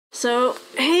So,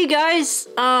 hey guys,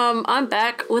 I'm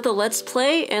back with a Let's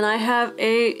Play, and I have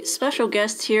a special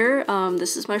guest here.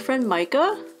 This is my friend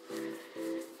Micah.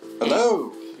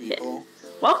 Hello, people.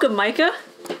 Welcome, Micah.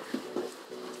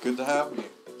 Good to have me.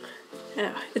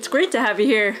 Yeah, it's great to have you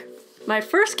here. My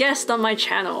first guest on my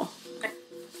channel.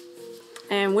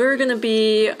 And we're gonna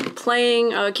be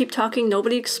playing Keep Talking,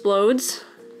 Nobody Explodes.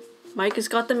 Mike has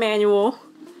got the manual.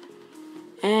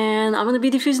 And I'm gonna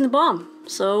be defusing the bomb.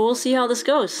 So we'll see how this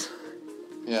goes.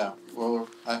 Yeah, well,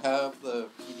 I have the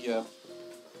PDF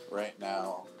right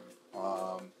now.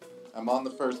 I'm on the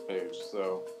first page,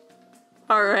 so...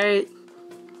 Alright.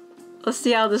 Let's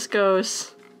see how this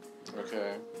goes.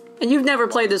 Okay. And you've never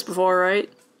played this before,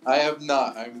 right? I have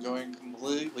not. I'm going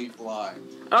completely blind.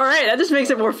 Alright, that just makes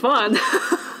it more fun.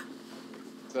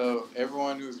 So,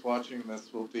 everyone who's watching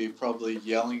this will be probably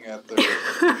yelling at their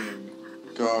screen,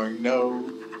 going, "No,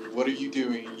 what are you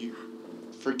doing, you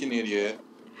freaking idiot?"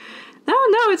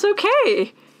 No, it's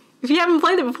okay. If you haven't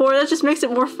played it before, that just makes it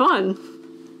more fun.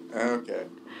 Okay.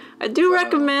 I do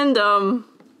recommend,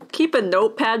 keep a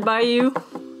notepad by you.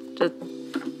 Just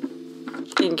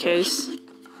in case.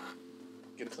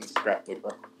 Get some scrap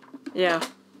paper. Yeah.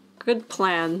 Good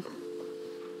plan.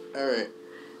 Alright.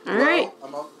 Alright.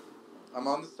 Well, I'm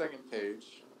on the second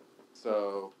page.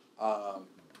 So,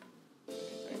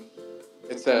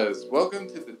 it says, "Welcome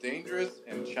to the dangerous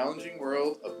and challenging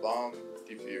world of bomb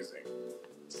defusing.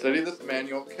 Study this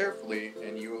manual carefully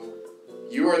and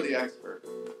you are the expert.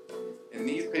 In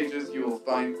these pages you will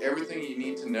find everything you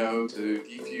need to know to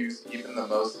defuse even the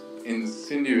most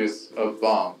insidious of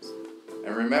bombs.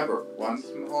 And remember, one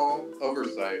small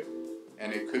oversight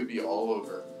and it could be all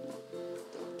over."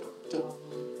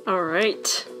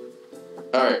 Alright.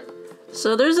 Alright.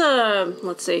 So there's a,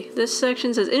 let's see, this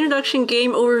section says Introduction,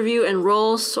 Game Overview, and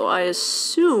Roles, so I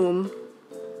assume...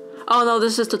 Oh no,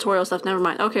 this is tutorial stuff, never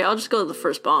mind. Okay, I'll just go to the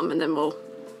first bomb and then we'll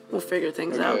figure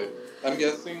things out. I'm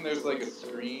guessing there's like a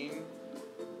screen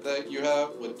that you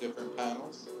have with different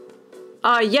panels?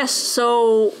 Yes,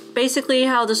 so basically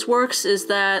how this works is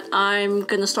that I'm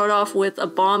gonna start off with a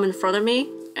bomb in front of me,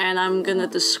 and I'm gonna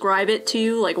describe it to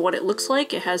you, like what it looks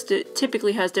like. It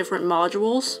typically has different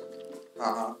modules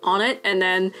on it, and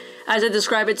then as I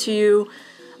describe it to you,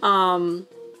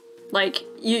 like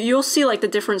you'll see like the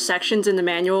different sections in the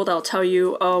manual that'll tell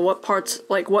you what parts,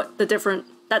 like what the different,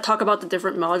 that talk about the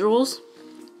different modules.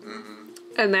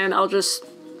 And then I'll just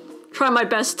try my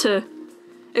best to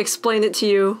explain it to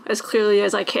you as clearly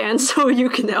as I can so you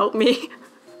can help me.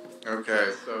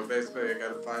 Okay, so basically I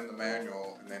gotta find the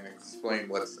manual and then explain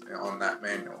what's on that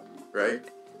manual, right?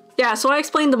 Yeah, so I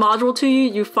explained the module to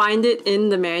you, you find it in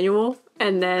the manual,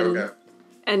 and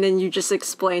then you just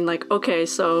explain like, okay,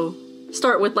 so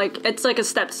start with like, it's like a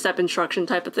step-to-step instruction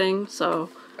type of thing, so.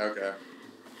 Okay.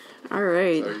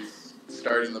 Alright. So you're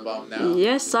starting the bomb now?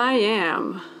 Yes, I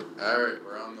am. Alright,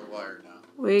 we're on the wire now.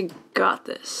 We got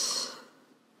this.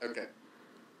 Okay.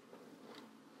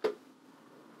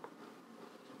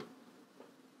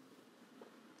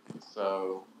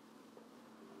 So,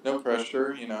 no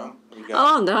pressure, you know.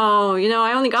 Oh no,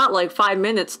 I only got like 5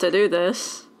 minutes to do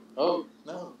this. Oh,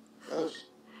 no. Gosh.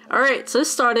 Alright, so this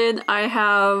started, I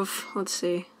have, let's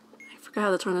see, I forgot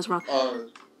how to turn this around. To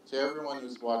everyone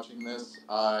who's watching this,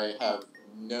 I have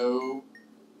no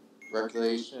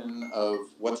recollection of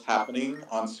what's happening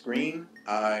on screen.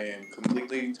 I am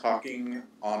completely talking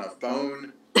on a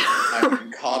phone. I'm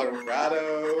in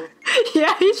Colorado.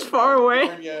 Yeah, he's far away.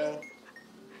 California.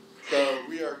 So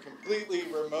we are completely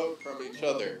remote from each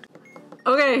other.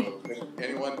 Okay. So if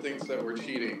anyone thinks that we're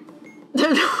cheating,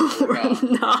 No, we're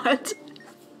not.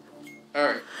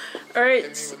 Alright. Alright.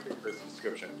 Hit me with your first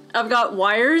description. I've got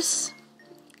wires.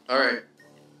 Alright.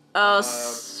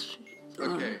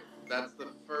 Okay. That's the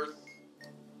first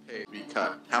page we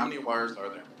cut. How many wires are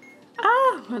there?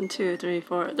 1, 2, 3,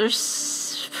 4.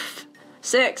 There's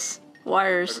 6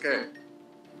 wires. Okay.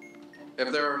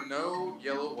 If there are no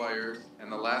yellow wires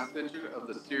and the last digit of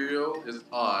the serial is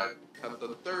odd, cut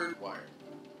the third wire.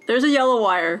 There's a yellow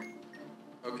wire.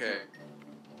 Okay.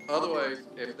 Otherwise,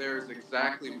 if there's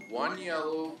exactly one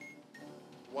yellow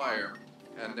wire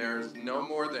and there's no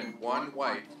more than one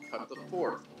white, cut the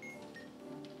fourth.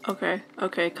 Okay,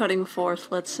 cutting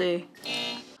fourth, let's see.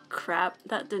 Crap,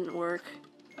 that didn't work.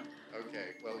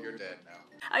 Okay, well you're dead now.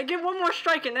 I get one more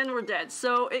strike and then we're dead,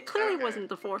 so it clearly wasn't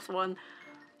the fourth one.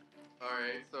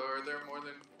 Alright, so are there more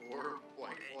than 4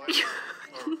 white wires?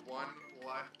 Or one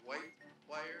white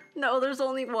wire? No, there's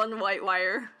only one white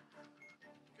wire.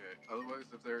 Okay, otherwise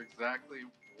if there exactly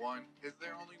one... Is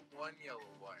there only one yellow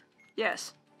wire?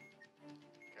 Yes.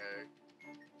 Okay.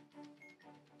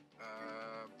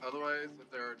 Otherwise,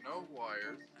 if there are no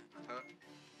wires cut.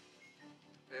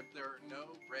 If there are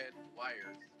no red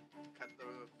wires, cut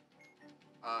the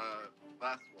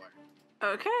last wire.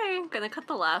 Okay, I'm gonna cut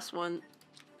the last one.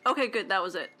 Okay, good, that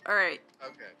was it. Alright.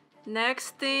 Okay.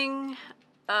 Next thing,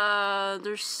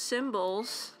 there's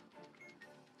symbols.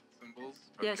 Symbols?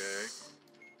 Okay. Yes.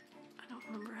 I don't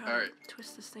remember how to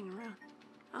twist this thing around.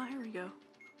 Oh, here we go.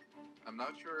 I'm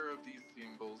not sure if these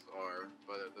symbols are,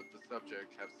 but the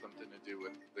subject has something to do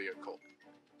with the occult.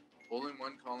 Only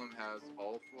one column has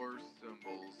all 4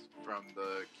 symbols from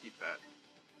the keypad.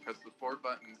 Press the 4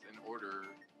 buttons in order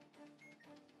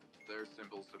their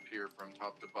symbols appear from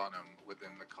top to bottom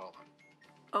within the column.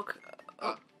 Okay.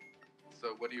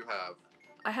 So what do you have?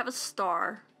 I have a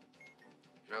star.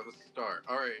 You have a star.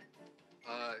 Alright.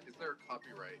 Is there a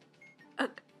copyright?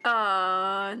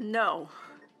 No.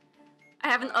 I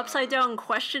have an upside down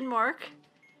question mark,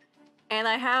 and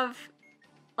I have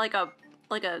like a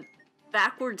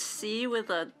backwards C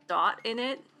with a dot in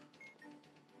it.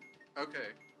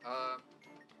 Okay.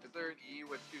 Is there an E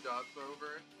with 2 dots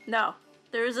over it? No.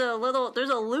 There's a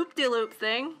loop-de-loop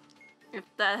thing, if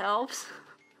that helps.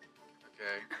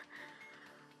 Okay.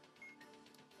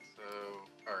 So,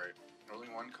 alright. Only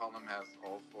one column has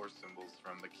all 4 symbols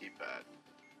from the keypad.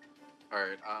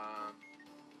 Alright,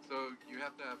 so you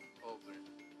have to have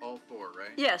all 4,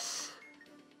 right? Yes.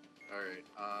 Alright,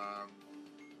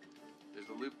 there's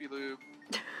a loopy-loop,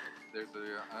 there's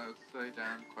a upside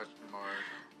down question mark,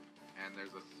 and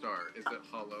there's a star. Is it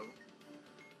hollow?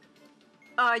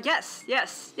 Yes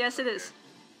it is.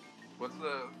 What's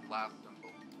the last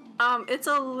symbol? It's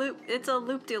a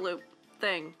loop-de-loop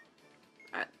thing.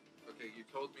 Okay, you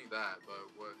told me that, but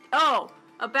what? Oh,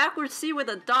 a backwards C with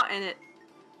a dot in it.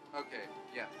 Okay,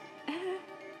 yes.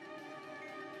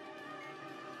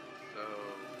 So,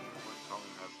 one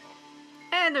column has all.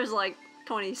 And there's like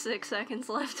 26 seconds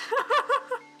left.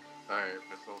 Alright,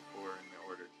 press all 4 in the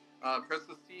order. Press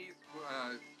the C,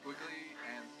 squiggly,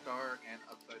 and star, and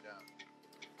upside down.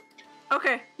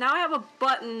 Okay, now I have a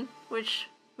button, which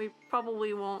we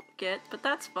probably won't get, but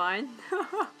that's fine.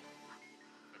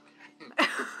 Okay.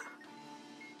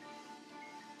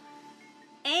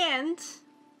 And,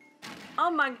 oh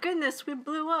my goodness, we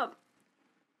blew up.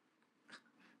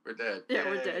 We're dead. Yeah, Yay.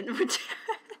 we're dead. We're dead.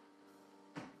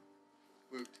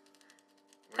 We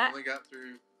only got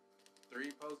through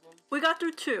 3 puzzles? We got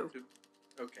through 2.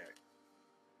 Okay.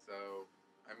 So,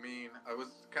 I mean, I was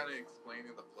kind of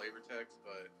explaining the flavor text,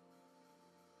 but...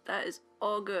 That is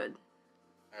all good.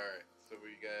 Alright, so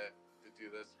we get to do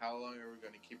this. How long are we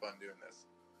going to keep on doing this?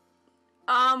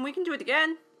 We can do it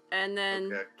again, and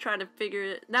then try to figure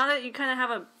it... Now that you kind of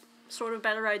have a sort of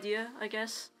better idea, I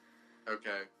guess.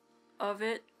 Okay. Of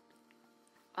it.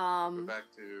 Go back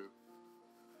to...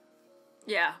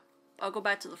 Yeah. I'll go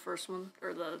back to the first one,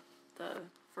 or the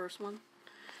first one.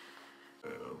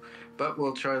 But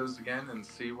we'll try this again and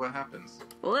see what happens.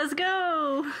 Well, let's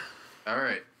go!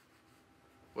 Alright.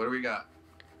 What do we got?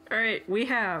 Alright, we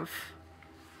have...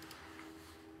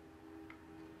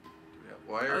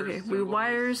 Wires, okay, symbols.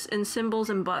 wires and symbols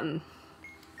and button.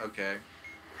 Okay.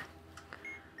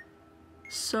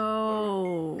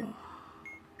 So...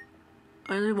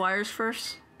 I do wires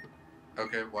first?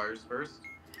 Okay, wires first.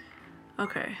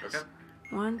 Okay. Okay.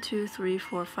 1, 2, 3,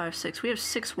 4, 5, 6. We have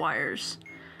 6 wires.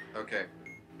 Okay.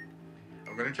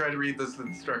 I'm gonna try to read this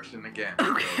instruction again.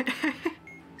 Okay.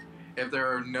 If there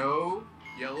are no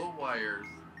yellow wires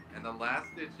and the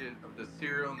last digit of the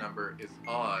serial number is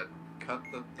odd, cut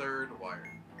the 3rd wire.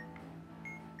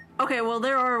 Okay, well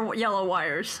there are yellow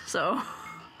wires, so...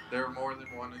 There are more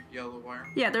than one yellow wire?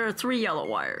 Yeah, there are 3 yellow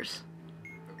wires.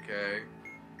 Okay.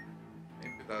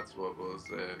 Maybe that's what was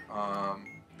it. Are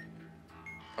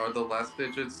the last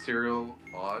digits serial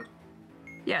odd?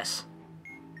 Yes.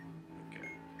 Okay.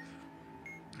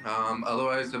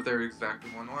 Otherwise, if they're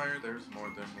exactly one wire, there's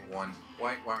more than one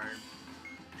white wire.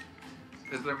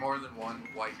 Is there more than one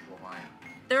white wire?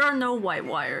 There are no white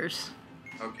wires.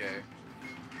 Okay.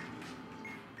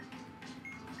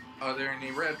 Are there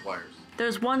any red wires?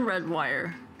 There's 1 red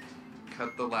wire.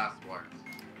 Cut the last wire.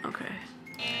 Okay.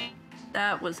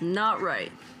 That was not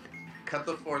right. Cut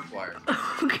the 4th wire.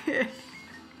 Okay.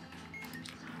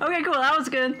 Okay, cool, that was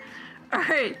good.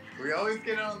 Alright. We always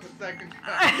get it on the second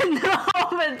try. I know,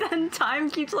 but then time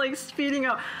keeps like speeding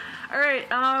up. Alright,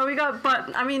 we got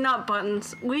not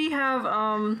buttons. We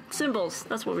have, symbols.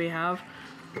 That's what we have.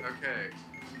 Okay.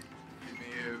 Give me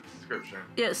a description.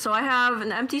 Yeah, so I have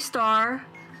an empty star.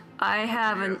 I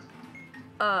have an,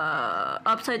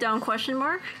 upside down question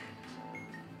mark.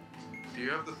 Do you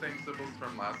have the same symbols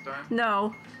from last time?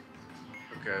 No.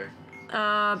 Okay.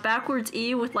 Backwards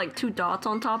E with like 2 dots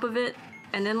on top of it.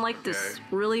 And then like this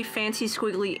really fancy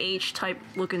squiggly H type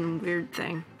looking weird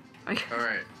thing.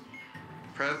 Alright.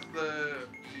 Press the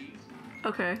E.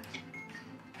 Okay.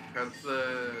 Press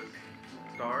the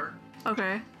star.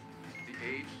 Okay. The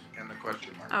H and the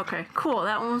question mark. Okay, cool.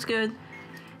 That one was good.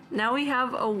 Now we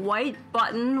have a white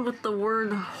button with the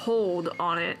word hold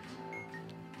on it.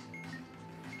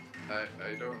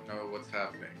 I don't know what's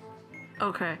happening.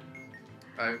 Okay.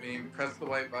 I mean, press the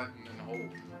white button and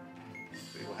hold.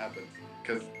 See what happens.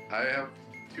 Because I have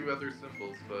 2 other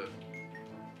symbols, but...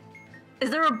 Is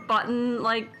there a button,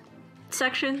 like,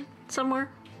 section somewhere?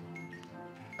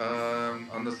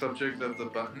 On the subject of the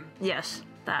button? Yes,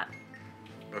 that.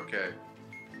 Okay.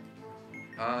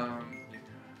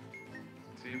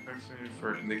 See a picture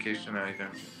for indication and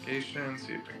identification.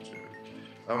 See a picture.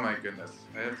 Oh my goodness.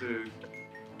 I have to...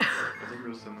 I think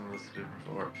there was something listed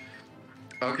before.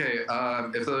 Okay,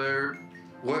 is there...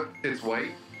 What? It's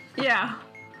white? Yeah.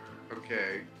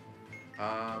 Okay.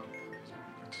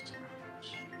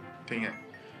 Dang it.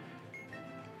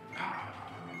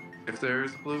 If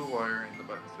there's a blue wire and the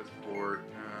button says forward,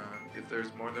 if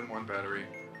there's more than one battery,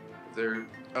 if there...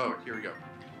 Oh, here we go.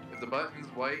 If the button's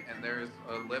white and there's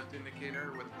a left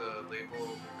indicator with the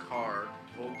label car,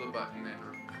 hold the button and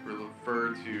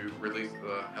refer to release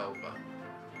the held button.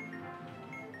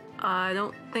 I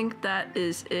don't think that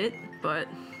is it, but...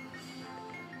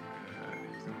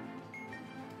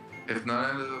 If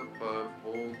none of the above,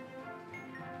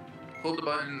 hold the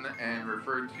button and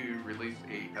refer to release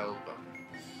a held button.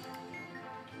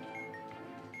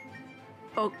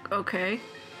 Oh, okay.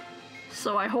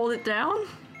 So I hold it down?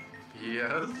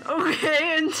 Yes.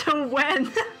 Okay, until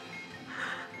when?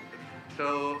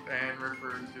 And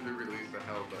refer to the release a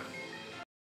held button.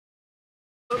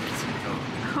 Oops.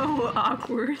 Oh,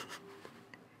 awkward.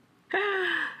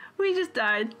 We just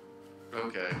died.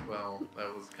 Okay, well,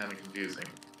 that was kind of confusing.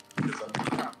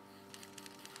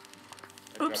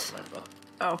 Oops. My phone.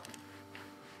 Oh.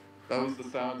 That was the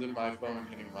sound of my phone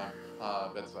hitting my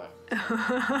bedside.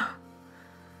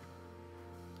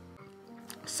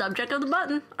 Subject of the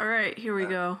button. Alright, here we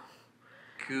go.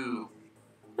 Cool.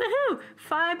 Woohoo!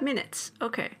 5 minutes.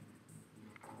 Okay.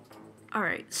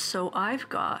 Alright, so I've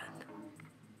got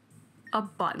a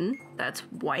button that's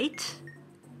white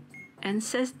and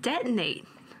says detonate.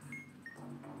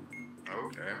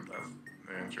 Okay, that's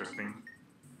interesting.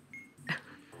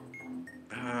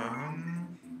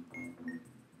 I'm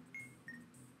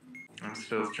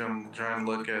still trying to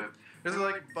look at... There's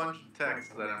like a bunch of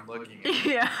text that I'm looking at.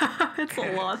 Yeah, it's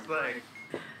a lot. It's like...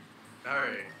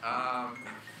 Alright,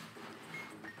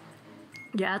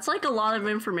 Yeah, it's like a lot of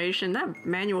information. That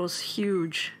manual's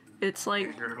huge. It's like...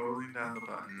 If you're holding down the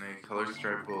button, a color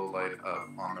stripe will light up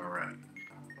on the right.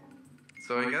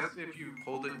 So I guess if you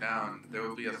hold it down, there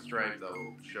will be a stripe that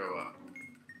will show up.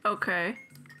 Okay.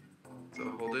 So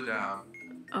hold it down.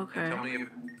 Okay. And tell me if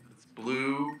it's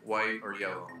blue, white, or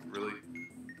yellow. Really?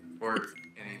 Or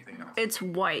anything else. It's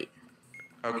white.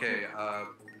 Okay,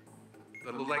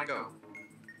 let go.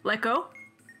 Let go?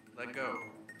 Let go.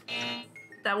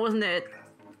 That wasn't it.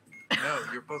 No,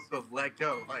 you're supposed to let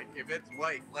go. Like, if it's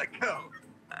white, let go.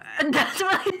 That's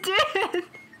what I did!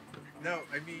 No,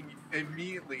 I mean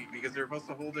immediately, because you're supposed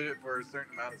to hold it for a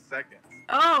certain amount of seconds.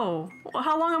 Oh! Well,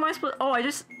 how long am I supposed... Oh, I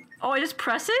just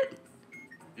press it?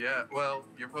 Yeah, well,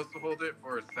 you're supposed to hold it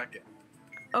for a second.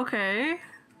 Okay.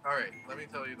 Alright, let me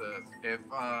tell you this. If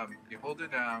you hold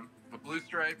it down, a blue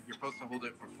stripe, you're supposed to hold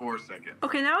it for 4 seconds.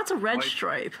 Okay, now it's a red White.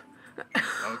 stripe.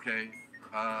 Okay.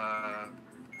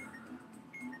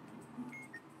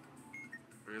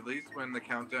 Release when the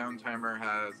countdown timer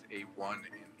has a 1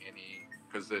 in any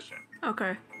position.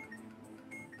 Okay.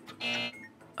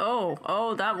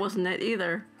 Oh, that wasn't it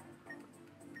either.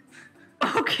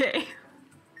 Okay.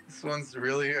 This one's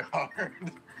really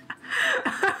hard.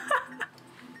 Oh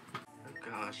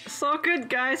gosh. So good,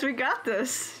 guys. We got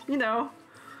this. You know.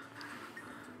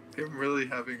 I'm really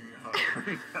having a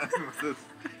hard time with this.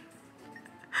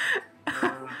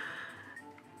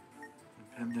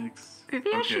 Appendix.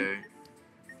 Maybe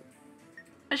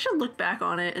I should look back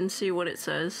on it and see what it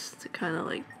says to kind of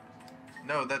like...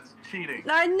 No, that's cheating.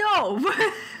 I know,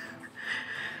 but...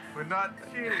 We're not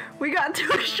cheating. We got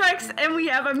 2 strikes and we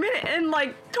have 1 minute and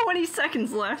like 20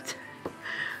 seconds left.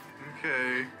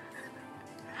 Okay.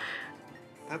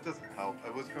 That doesn't help. I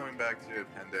was going back to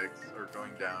appendix, or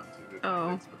going down to the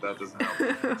appendix, but that doesn't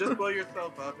help. Just blow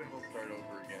yourself up and we'll start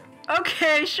over again.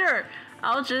 Okay, sure.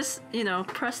 I'll just,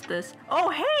 press this. Oh,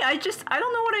 hey, I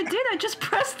don't know what I did. I just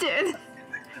pressed it.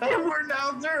 Oh, we're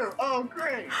now through. Oh,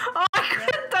 great. Oh, I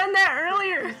could have done that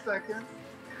earlier. 30 seconds.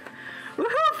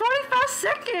 Woohoo, 45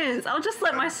 seconds. I'll just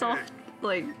let myself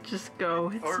like just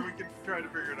go. Or we can try to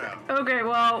figure it out. Okay,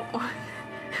 well.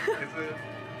 Is it?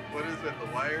 What is it?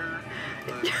 The wire?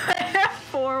 Is it I have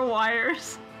 4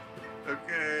 wires.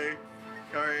 Okay.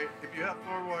 Alright, if you have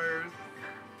 4 wires,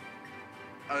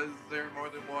 is there more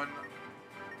than one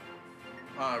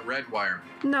red wire?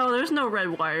 No, there's no red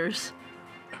wires.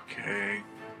 Okay.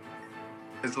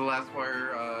 Is the last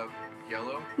wire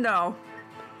yellow? No.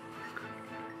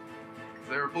 Is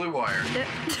there a blue wire?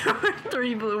 There were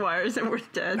 3 blue wires and we're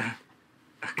dead.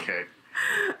 Okay.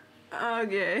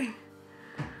 Okay.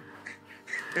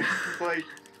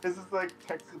 This is like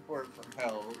tech support from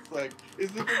hell. It's like,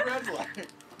 is it the red light?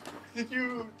 Did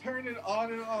you turn it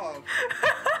on and off?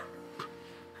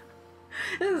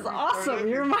 This is awesome.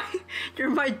 You're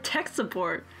my tech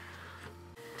support.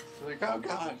 It's like, oh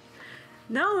god.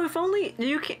 No, if only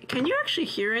you can you actually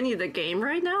hear any of the game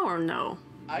right now or no?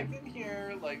 I can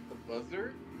hear like the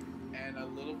buzzer and a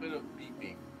little bit of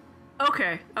beeping.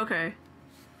 Okay. But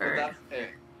Alright. that's it.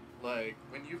 Like,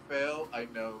 when you fail, I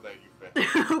know that you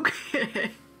failed.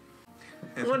 Okay.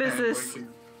 What is this?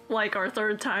 Like our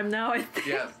 3rd time now, I think.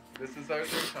 Yes, this is our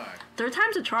 3rd time. 3rd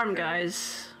time's a charm,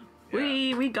 guys.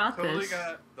 Yeah. We got Totally this.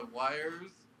 got the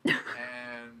wires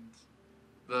and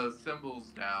the symbols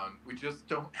down. We just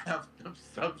don't have the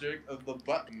subject of the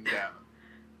button down.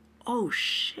 Oh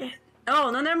shit. Oh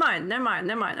no, never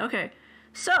mind. Okay.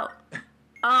 So,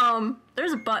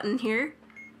 there's a button here.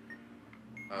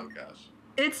 Oh gosh.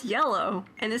 It's yellow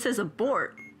and it says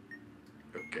abort.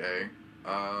 Okay.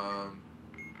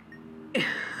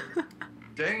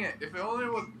 Dang it, if it only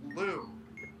was blue.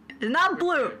 It's not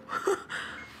blue.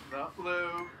 Not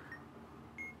blue.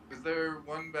 Is there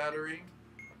one battery?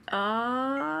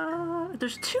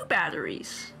 There's 2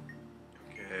 batteries.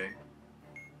 Okay.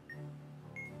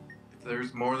 If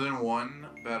there's more than one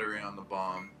battery on the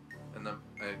bomb, and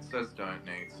it says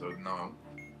donate, so no.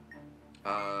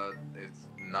 It's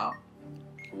not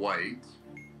white.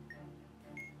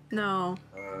 No.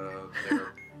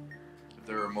 If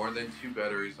there are more than 2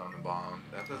 batteries on the bomb,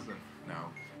 that doesn't, no.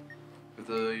 If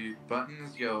the button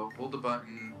is yellow, hold the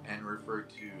button and refer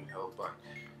to help button.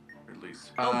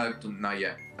 Release. Not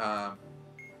yet.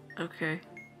 Okay.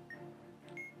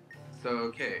 So,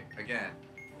 okay, again,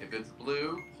 if it's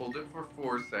blue, hold it for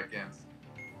 4 seconds.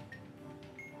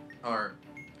 Or,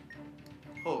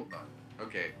 hold on.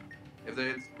 Okay. If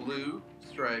it's blue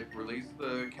stripe, release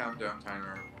the countdown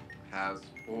timer, has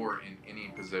 4 in any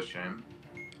position.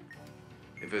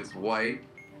 If it's white,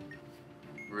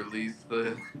 release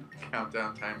the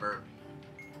countdown timer,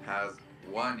 has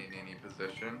 1 in any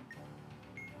position.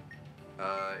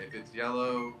 If it's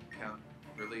yellow,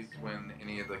 release when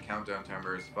any of the countdown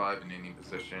timer is 5 in any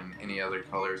position. Any other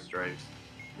color stripes,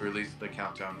 release the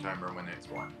countdown timer when it's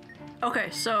 1. Okay,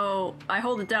 so I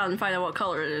hold it down and find out what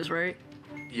color it is, right?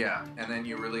 Yeah, and then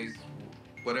you release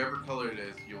whatever color it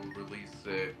is, you'll release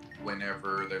it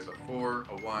whenever there's a 4,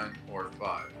 a 1, or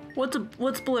 5.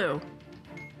 What's blue?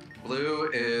 Blue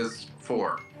is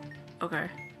 4. Okay.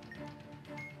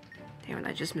 Damn it,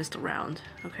 I just missed a round.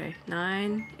 Okay,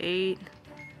 9, 8,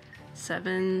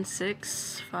 7,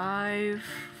 6, 5,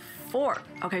 4.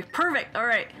 Okay, perfect. All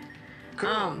right.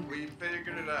 Cool. We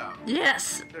figured it out.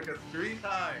 Yes. It took us 3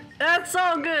 times. That's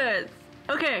all good.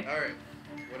 Okay. All right.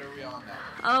 What are we on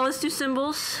now? Let's do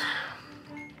symbols.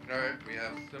 All right. We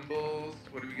have symbols.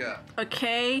 What do we got? A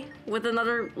K with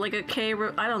another, like a K.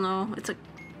 I don't know.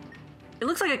 It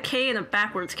looks like a K and a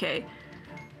backwards K.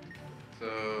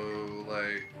 So,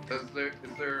 like, is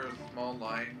there a small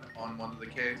line on one of the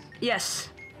Ks? Yes.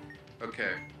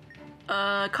 Okay.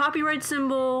 Copyright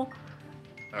symbol.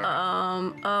 All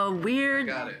right. A weird.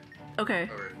 I got it. Okay.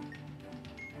 All right.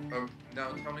 Oh,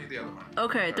 no, tell me the other one.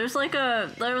 Okay, Sorry. there's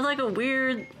like a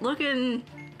weird looking,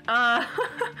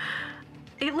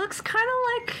 it looks kind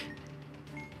of like...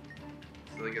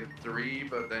 So like a 3,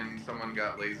 but then someone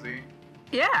got lazy?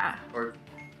 Yeah. Or,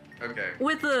 okay.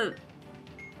 With the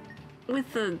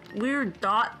weird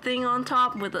dot thing on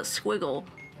top with a squiggle.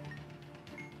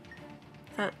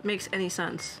 If that makes any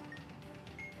sense.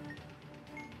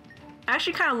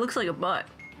 Actually kind of looks like a butt.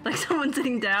 Like someone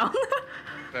sitting down.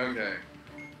 Okay.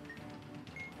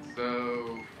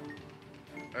 So,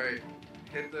 alright,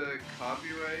 hit the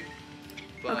copyright,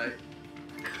 but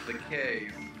the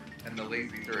K's and the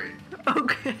lazy 3.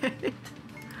 Okay.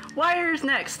 Wires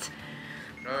next.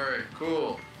 Alright,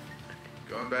 cool.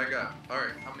 Going back up.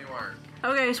 Alright, how many wires?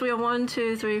 Okay, so we have 1,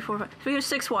 2, 3, 4, 5. So we have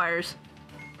 6 wires.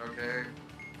 Okay.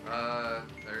 Are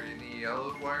there any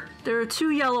yellow wires? There are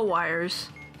 2 yellow wires.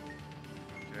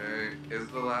 Okay. Is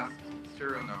the last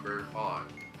serial number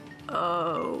odd?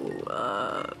 Oh,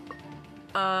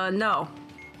 no.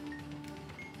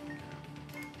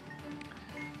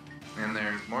 And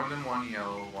there's more than one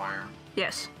yellow wire.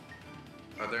 Yes.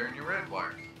 Are there any red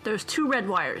wires? There's 2 red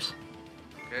wires.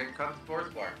 Okay, cut the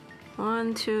 4th wire.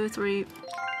 1, 2, 3. Yay!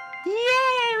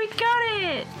 We got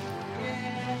it!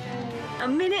 A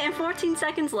minute and 14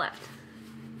 seconds left.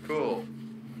 Cool.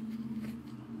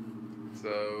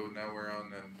 So now we're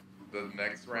on the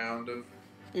next round of...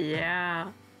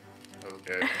 Yeah.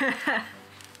 Okay.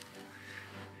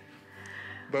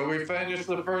 But we finished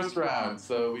the first round,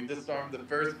 so we disarmed the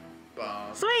first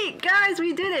bomb. Sweet! Guys,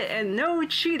 we did it! And no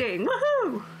cheating!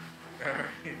 Woohoo!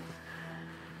 Alright.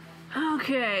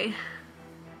 Okay.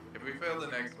 If we fail the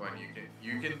next one,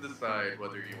 you can decide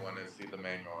whether you want to see the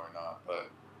manual or not, but...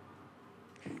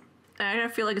 I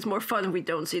feel like it's more fun if we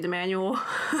don't see the manual.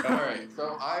 Alright,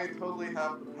 so I totally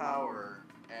have the power,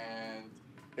 and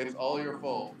it's all your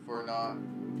fault for not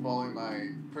following my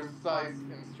precise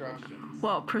instructions.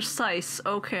 Well, precise,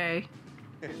 okay.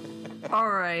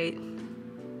 Alright.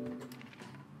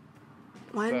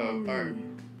 Alright.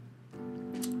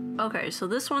 Okay, so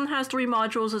this one has 3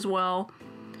 modules as well.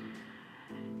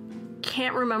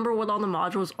 Can't remember what all the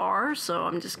modules are, so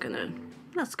I'm just gonna...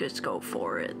 Let's just go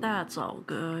for it. That's all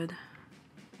good.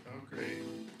 Okay,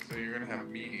 so you're gonna have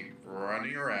me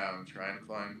running around trying to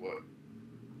find wood.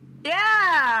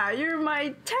 Yeah! You're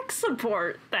my tech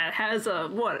support that has a,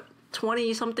 what,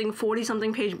 20-something,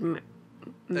 40-something page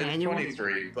manual? It's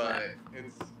 23, but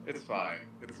it's fine.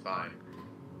 It's fine.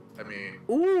 I mean...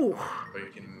 Ooh! Or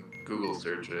you can Google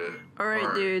search it.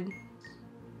 Alright, dude.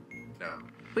 No.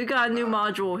 We got a new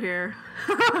module here.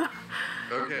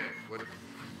 Okay, what...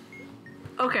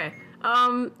 Okay,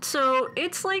 so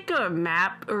it's like a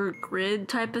map or grid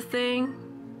type of thing.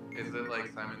 Is it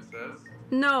like Simon Says?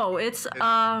 No, it's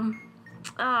crap,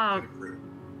 I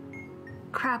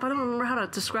don't remember how to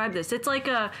describe this. It's like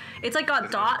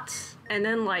got dots, and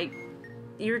then like,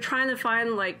 you're trying to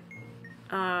find like,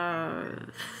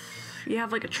 you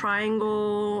have like a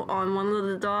triangle on one of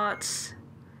the dots.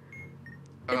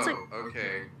 It's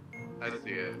okay. I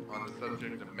see it. On the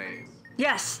subject of maze.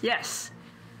 Yes, yes.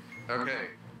 Okay,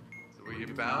 so we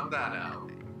found that out.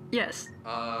 Yes.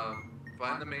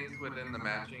 Find the maze within the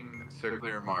matching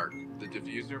circular mark. The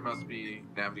diffuser must be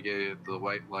navigated the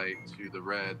white light to the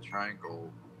red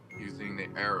triangle using the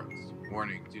arrows.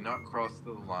 Warning, do not cross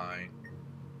the line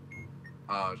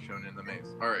shown in the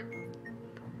maze. Alright.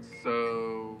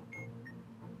 So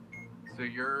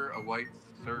you're a white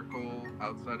circle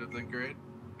outside of the grid?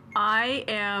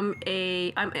 I'm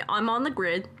on the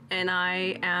grid, and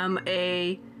I am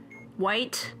a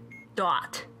white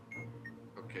dot.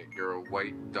 Okay, you're a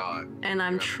white dot. And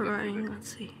I'm trying,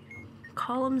 let's see,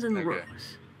 columns and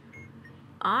rows.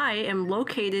 I am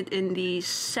located in the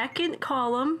 2nd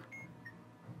column.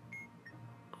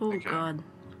 Oh god.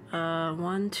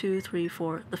 1, 2, 3,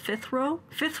 4. The 5th row?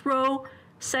 5th row,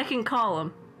 2nd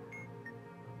column.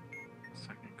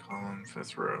 2nd column,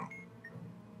 5th row.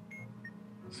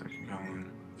 2nd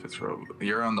column, 5th row.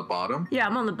 You're on the bottom? Yeah,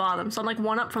 I'm on the bottom. So I'm like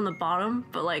 1 up from the bottom,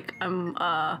 but like I'm in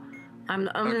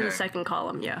the 2nd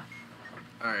column, yeah.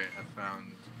 Alright, I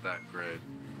found that grid.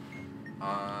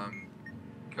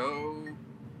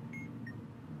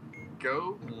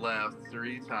 Go left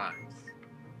 3 times.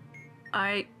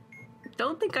 I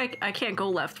don't think I can't go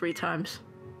left 3 times.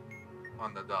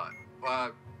 On the dot.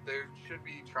 There should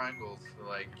be triangles,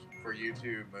 like, for you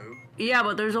to move. Yeah,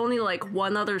 but there's only like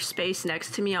 1 other space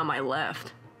next to me on my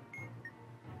left.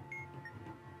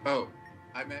 Oh,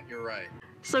 I meant you're right.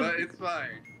 So, but it's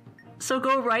fine. So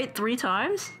go right 3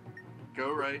 times?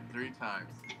 Go right 3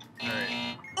 times.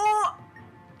 Alright. Oh!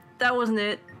 That wasn't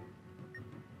it.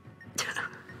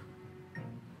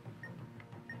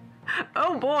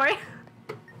 Oh boy.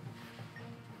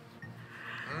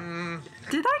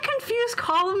 Did I confuse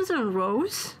columns and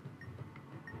rows?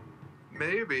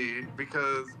 Maybe,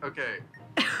 because, okay,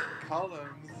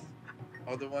 columns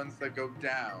are the ones that go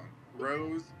down.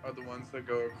 Rows are the ones that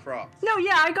go across. No,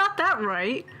 yeah, I got that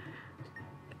right.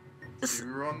 So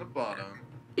you were on the bottom.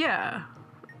 Yeah.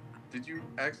 Did you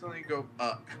accidentally go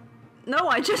up? No,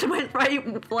 I just went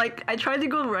right, like, I tried to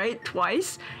go right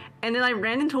twice, and then I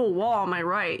ran into a wall on my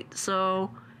right,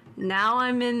 so now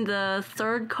I'm in the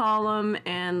 3rd column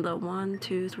and the 1,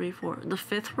 2, 3, 4, the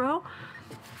 5th row.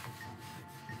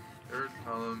 3rd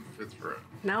column, 5th row.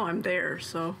 Now I'm there,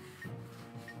 so.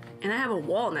 And I have a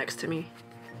wall next to me.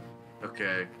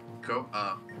 Okay, go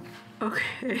up.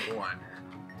 Okay. 1.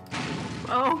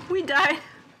 Oh, we died.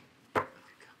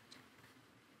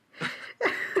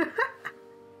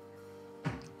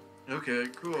 Okay,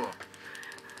 cool.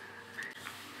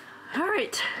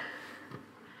 Alright.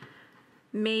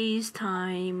 Maze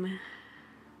time.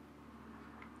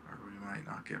 Are we might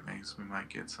not get mace. We might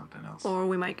get something else. Or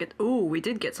we might get... Ooh, we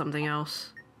did get something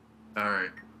else.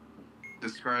 Alright.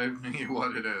 Describe me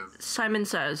what it is. Simon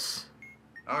Says.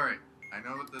 Alright. I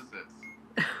know what this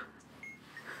is.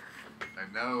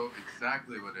 I know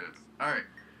exactly what it is. Alright.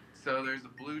 So there's a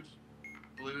blue,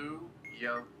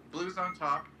 yellow... Blue's on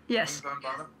top. Yes. Green's on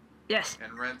bottom. Yes.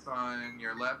 And red's on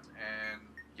your left and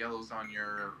yellow's on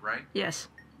your right? Yes.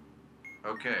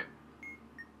 Okay.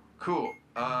 Cool.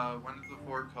 One of the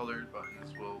 4 colored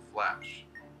buttons will flash.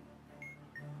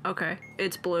 Okay.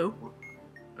 It's blue.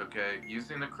 Okay.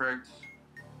 Using the correct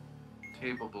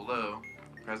table below,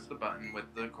 press the button with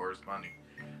the corresponding.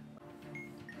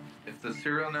 If the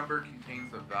serial number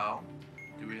contains a vowel,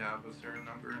 do we have a serial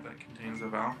number that contains a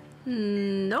vowel?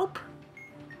 Nope.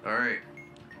 Alright.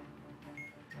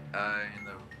 And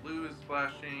the blue is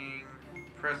flashing.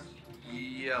 Press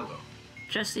yellow.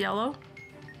 Just yellow?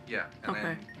 Yeah, and Okay.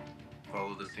 then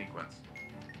follow the sequence.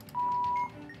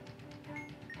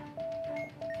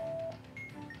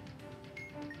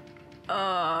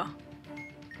 Oh.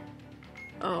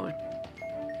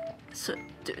 So,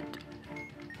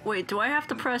 wait, do I have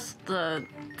to press the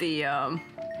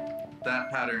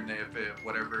That pattern, if it,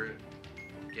 whatever it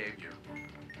gave you.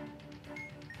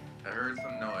 I heard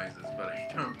some noises, but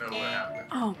I don't know what happened.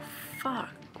 Oh, fuck.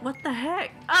 What the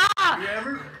heck? Ah!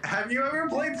 Have you ever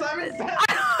played Simon Says?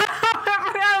 I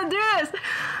forgot how to do this!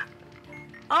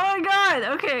 Oh my god!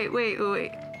 Okay, wait.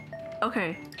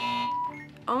 Okay.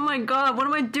 Oh my god, what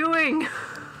am I doing?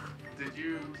 Did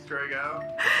you strike out?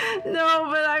 No,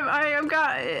 but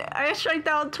I striked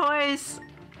out twice.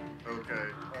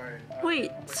 Okay, alright.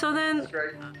 Wait, so then...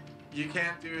 You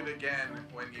can't do it again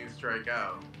when you strike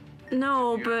out.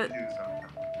 No, You but... have to do something.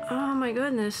 Oh my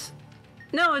goodness.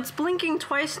 No, it's blinking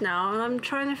twice now, and I'm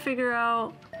trying to figure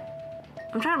out...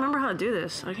 I'm trying to remember how to do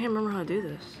this. I can't remember how to do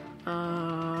this.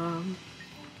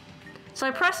 So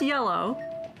I press yellow,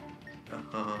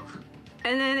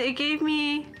 and then it gave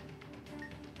me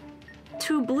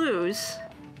 2 blues.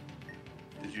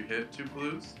 Did you hit 2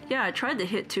 blues? Yeah, I tried to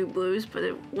hit 2 blues, but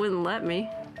it wouldn't let me.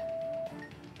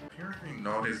 I'm hearing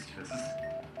noises.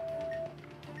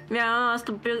 Yeah,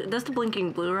 that's the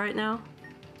blinking blue right now.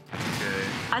 Okay.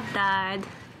 I died.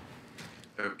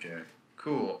 Okay.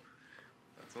 Cool.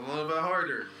 That's a little bit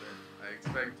harder than I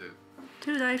expected.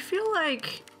 Dude, I feel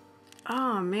like...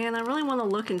 Oh man, I really want to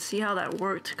look and see how that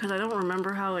worked, because I don't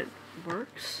remember how it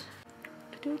works.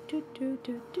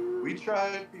 We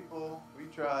tried, people. We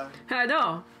tried. I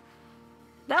know.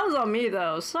 That was on me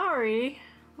though. Sorry.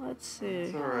 Let's see.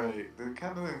 It's alright. The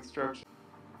kind of instruction.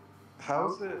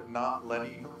 How is it not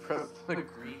letting you press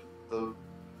the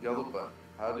yellow button?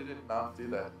 How did it not do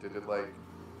that? Did it like...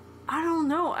 I don't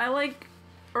know.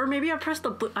 Or maybe I pressed the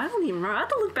blue. I don't even remember. I have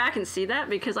to look back and see that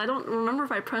because I don't remember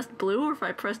if I pressed blue or if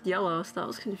I pressed yellow, so that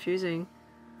was confusing.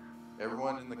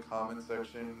 Everyone in the comment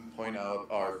section point out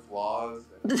our flaws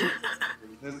and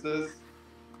weaknesses.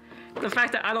 The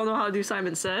fact that I don't know how to do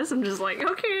Simon Says, I'm just like,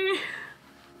 okay.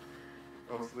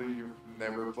 Mostly you've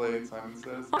never played Simon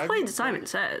Says? I've played Simon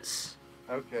Says.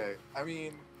 Okay. I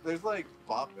mean, there's like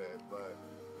Bop It, but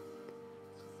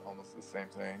it's almost the same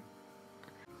thing.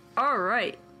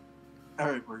 Alright.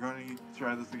 Alright, we're going to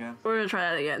try this again. We're gonna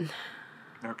try that again.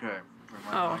 Okay. We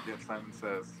might not get Simon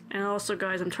Says. And also,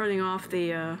 guys, I'm turning off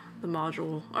the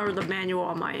module, or the manual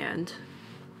on my end.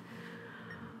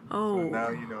 Oh. So now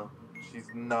you know she's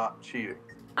not cheating.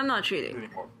 I'm not cheating.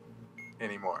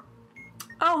 Anymore.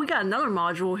 Oh, we got another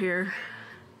module here.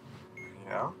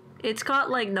 Yeah? It's got,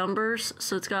 like, numbers,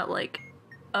 so it's got, like,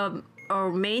 a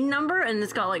main number, and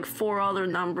it's got, like, 4 other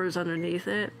numbers underneath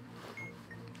it.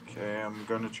 Okay, I'm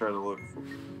going to try to look.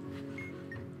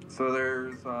 So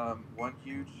there's one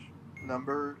huge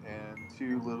number and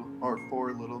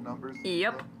 4 little numbers?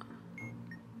 Yep.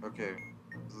 Okay.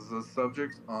 This is a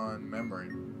subject on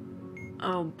memory.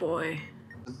 Oh, boy.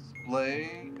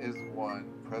 Display is 1.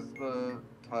 Press the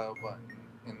tile button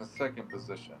in the second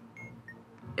position.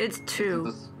 It's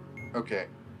 2. Okay.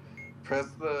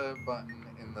 Press the button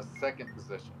in the second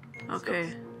position.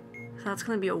 Okay. So that's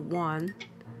gonna be a 1.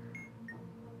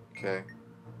 Okay.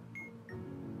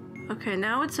 Okay,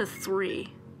 now it's a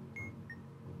 3.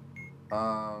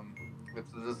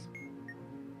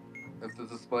 If the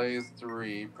display is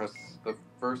 3, press the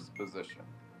first position.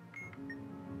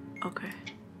 Okay.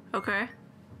 Okay.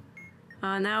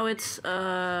 Now it's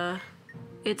a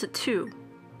 2.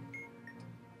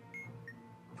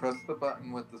 Press the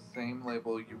button with the same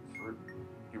label you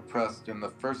pressed in the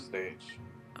first stage.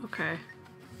 Okay.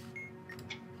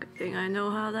 Good thing I know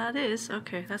how that is.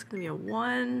 Okay, that's gonna be a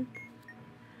 1.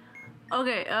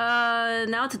 Okay,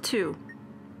 now it's a 2.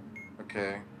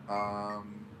 Okay,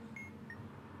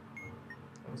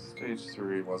 Stage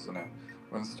 3, wasn't it?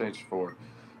 We're on stage 4.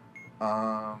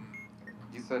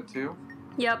 You said 2?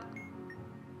 Yep.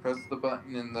 Press the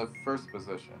button in the first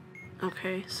position.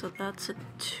 Okay, so that's a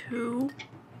 2.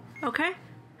 Okay.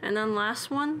 And then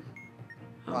last one?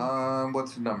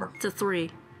 What's the number? It's a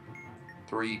 3.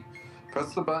 3.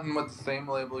 Press the button with the same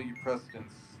label you pressed in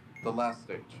the last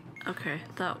stage. Okay,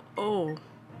 that... Oh.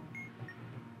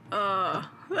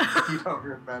 You don't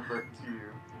remember, do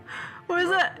you? What is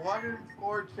that? 1 in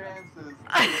 4 chances.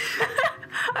 I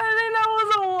think that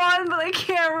was a 1, but I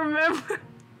can't remember.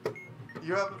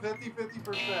 You have a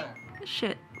 50-50%.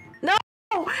 Shit. No!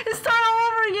 It's starting all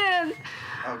over again!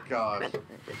 Oh, gosh.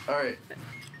 Alright.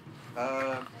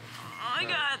 Oh my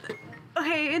god.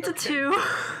 Okay, it's a 2.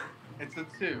 It's a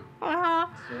 2. Uh-huh.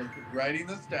 So, writing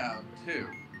this down, 2.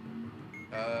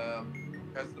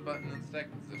 Press the button in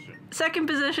second position. Second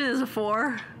position is a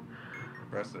 4.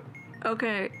 Press it.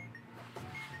 Okay.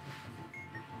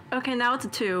 Okay, now it's a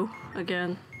 2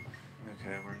 again.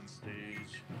 Okay, we're in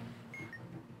stage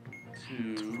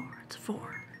 2. It's a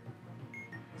 4.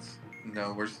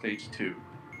 No, we're stage 2.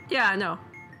 Yeah, I know.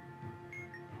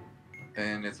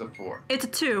 And it's a 4. It's a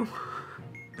 2.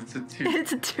 It's a 2.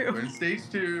 It's a 2. We're in stage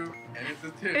 2, and it's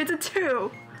a 2. It's a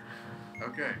 2.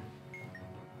 Okay.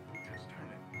 Gosh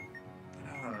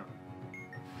darn it.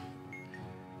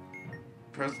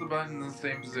 Press the button in the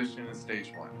same position as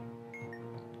stage 1.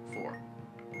 4.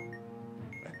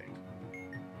 I think.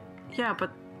 Yeah,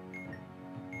 but...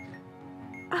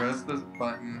 Press the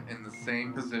button in the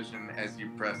same position as you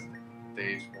pressed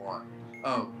stage 1.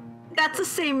 Oh. That's the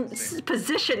same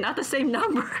position, not the same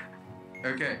number.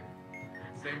 Okay.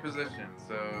 Same position.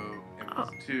 So it was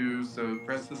 2, so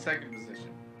press the second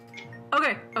position.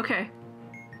 Okay, okay.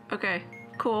 Okay,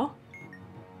 cool.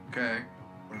 Okay.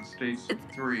 We're in stage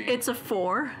 3. It's a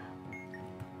 4.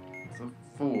 It's a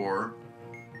 4.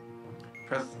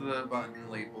 Press the button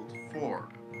labeled 4.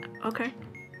 Okay.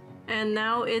 And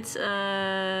now it's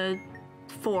a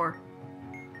 4.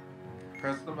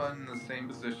 Press the button in the same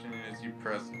position as you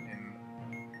pressed in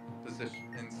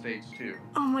stage 2.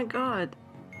 Oh my god.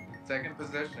 Second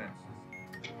position.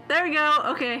 There we go,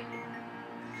 okay.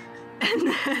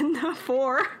 And then a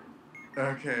 4.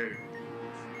 Okay.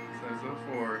 So it's a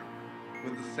 4.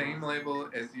 With the same label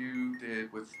as you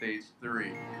did with stage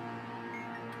 3.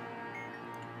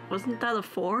 Wasn't that a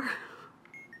 4?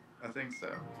 I think so.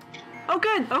 Oh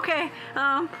good, okay.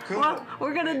 Cool. Well,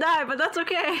 we're gonna die, but that's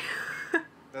okay.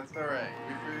 That's alright.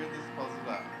 We figured this puzzle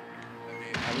out. I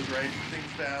mean, I was writing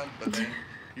things down, but then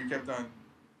you kept on...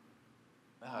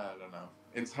 I don't know.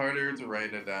 It's harder to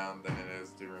write it down than it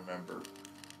is to remember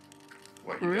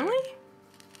what you did. Really?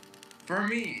 For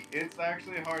me, it's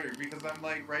actually harder because I'm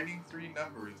like writing 3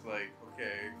 numbers, like,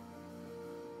 okay.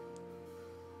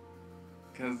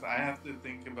 Because I have to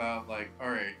think about, like,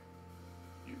 alright,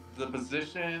 the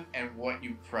position and what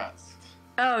you pressed.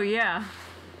 Oh, yeah.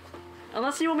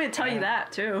 Unless you want me to tell you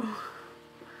that, too.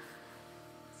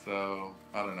 So,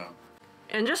 I don't know.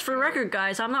 And just for record,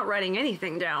 guys, I'm not writing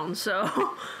anything down,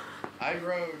 so... I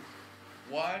wrote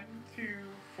 1, 2,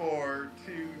 4,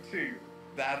 2, 2.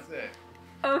 That's it.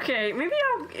 Okay, maybe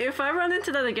if I run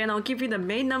into that again, I'll give you the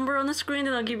main number on the screen,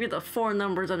 and I'll give you the 4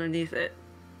 numbers underneath it.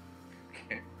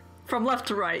 Okay. From left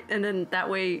to right, and then that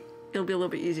way it'll be a little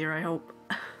bit easier, I hope.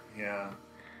 Yeah.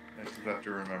 I just have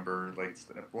to remember, like,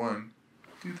 step 1,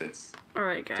 do this.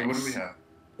 Alright, guys. So what do we have?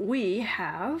 We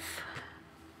have...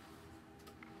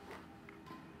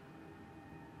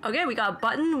 Okay, we got a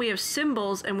button, we have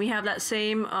symbols, and we have that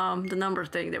same, the number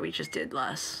thing that we just did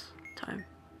last time.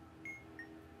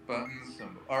 Button,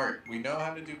 symbol. Alright, we know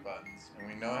how to do buttons, and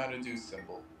we know how to do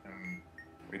symbol, and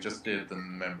we just did the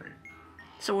memory.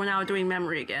 So we're now doing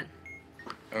memory again.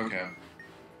 Okay.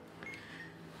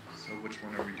 So which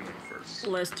one are we doing first?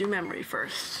 Let's do memory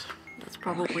first. That's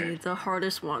probably the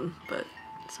hardest one, but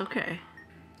it's okay.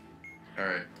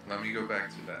 Alright, let me go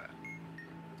back to that.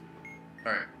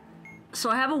 Alright. So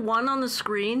I have a 1 on the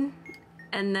screen,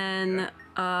 and then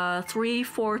 3,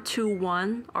 4, 2,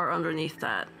 1 are underneath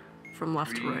that, from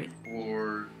left to right. 3,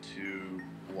 4, 2,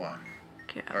 1.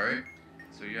 Okay. Alright,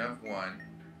 so you have 1.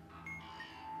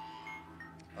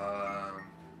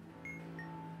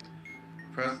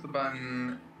 Press the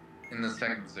button in the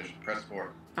second position. Press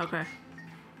 4. Okay.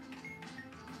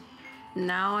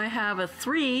 Now I have a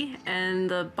 3, and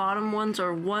the bottom ones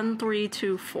are 1, 3,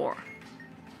 2, 4.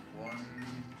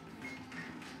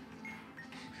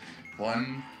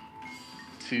 1,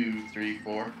 2, 3,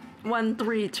 4. 1,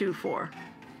 3, 2, 4.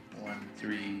 1,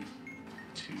 3,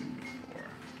 2,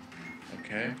 4.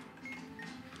 Okay.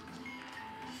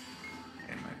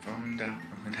 And my phone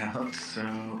went out,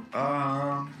 so,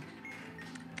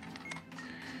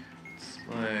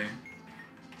 play.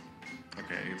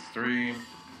 Okay, it's 3.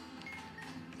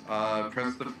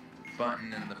 Press the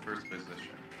button in the first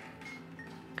position.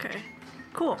 Okay,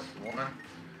 cool. Press 1.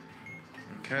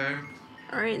 Okay.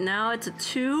 All right, now it's a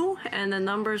 2, and the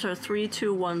numbers are 3,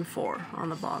 2, 1, 4 on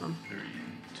the bottom. 3,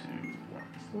 2,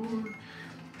 1,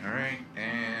 4. All right,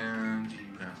 and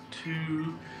you have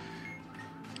 2.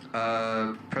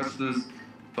 Press this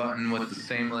button with the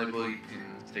same label in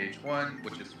stage 1,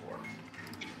 which is 4.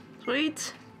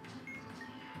 Sweet.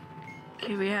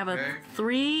 Okay, we have Okay. a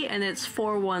 3, and it's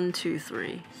 4, 1, 2,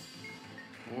 3.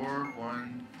 4,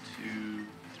 1, 2,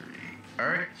 3. All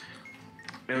right.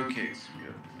 Okay, so we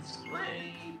have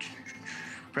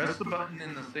press the button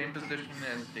in the same position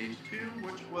as stage 2,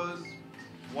 which was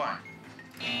 1.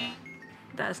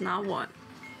 That's not 1.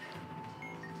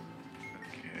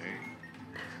 Okay.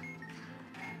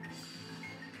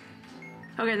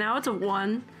 Okay, now it's a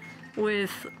 1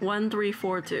 with 1, 3,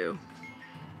 4, 2.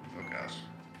 Oh gosh.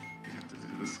 We have to do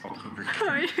this all over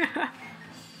Oh, again. yeah.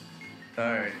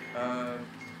 Alright,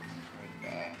 like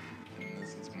that. And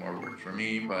this is more work for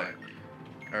me, but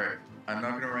alright. I'm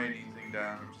not gonna write anything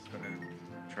down, I'm just gonna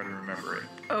try to remember it.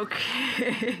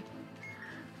 Okay.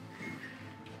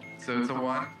 So it's a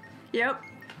 1. Yep.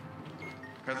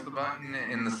 Press the button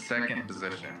in the second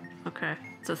position. Okay,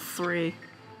 it's a 3.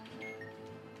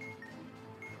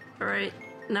 All right,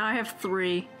 now I have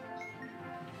 3.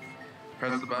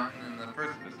 Press the button in the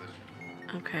first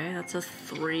position. Okay, that's a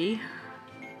 3.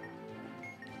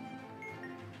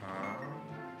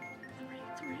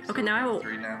 3. Okay, now I have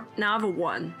 3 now. now I have a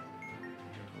 1.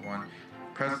 1.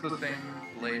 Press the same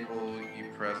label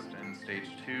you pressed in stage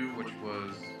 2, which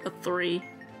was A 3.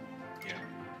 yeah.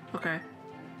 Okay.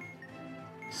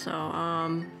 So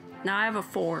now I have a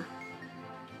 4.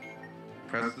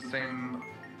 Press the same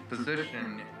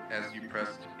position as you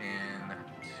pressed in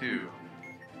 2.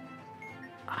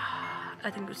 I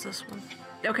think it was this one.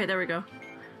 Okay, there we go.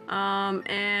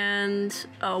 And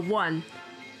a 1.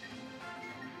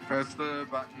 Press the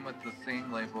button with the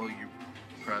same label you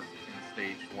pressed in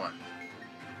stage 1,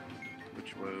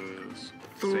 which was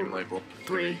the same label.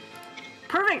 3.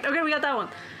 Perfect. Okay, we got that one.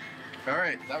 All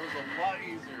right, that was a lot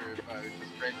easier if I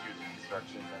just read you the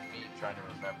instruction than me trying to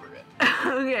remember it.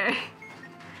 Okay.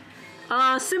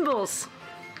 Symbols.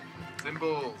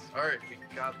 Symbols. All right, we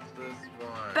got this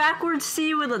one. Backward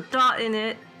C with a dot in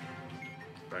it.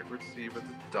 Backward C with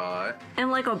a dot.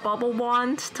 And like a bubble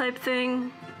wand type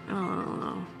thing. I don't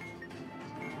know.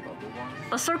 Bubble one.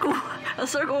 A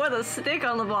circle with a stick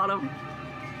on the bottom.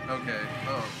 Okay.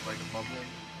 Oh, like a bubble.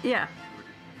 Yeah.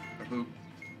 A hoop.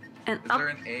 And Is there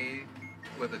an A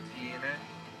with a T in it?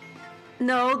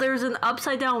 No, there's an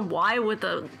upside down Y with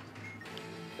a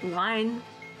line.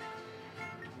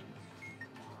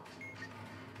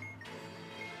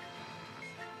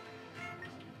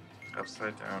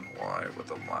 Upside down Y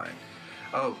with a line.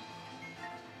 Oh.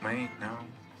 Wait, no.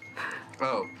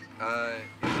 Oh.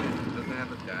 Does it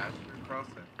have a dash across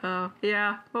it? Oh,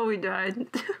 yeah. Well, we died.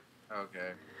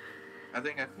 Okay. I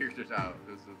think I figured it out.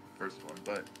 This is the first one,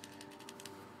 but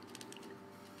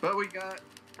we got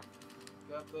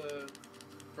the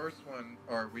first one,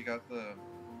 or we got the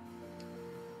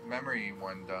memory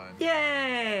one done.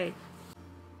 Yay!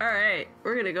 Alright,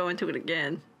 we're gonna go into it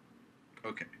again.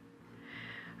 Okay.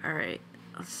 Alright,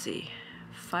 let's see.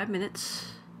 5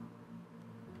 minutes.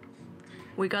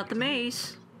 We got the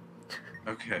maze.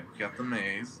 Okay, we got the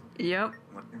maze. Yep.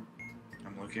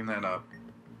 I'm looking that up.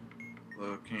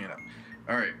 Looking it up.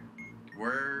 Alright.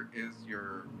 Where is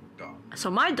your dot? So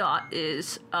my dot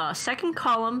is second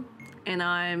column, and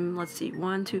I'm, let's see,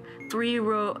 1, 2, 3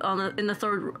 row in the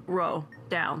third row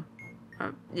down.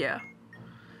 Yeah.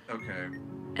 Okay.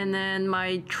 And then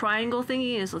my triangle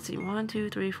thingy is, let's see, 1, 2,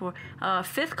 3, 4,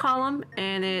 fifth column,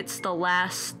 and it's the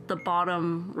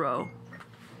bottom row.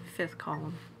 Fifth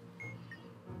column.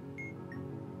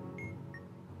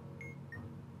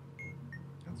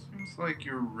 That seems like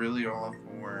you're really off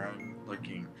from where I'm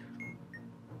looking.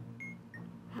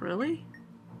 Really?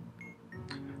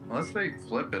 Unless they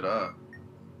flip it up.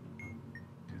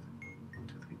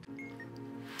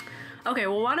 Okay,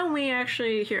 well, why don't we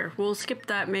actually, here, we'll skip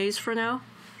that maze for now.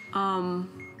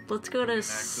 Let's go to...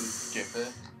 Skip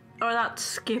it? Or not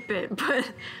skip it, but...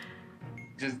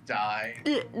 Just die.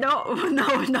 No,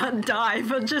 not die,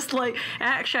 but just like...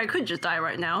 Actually, I could just die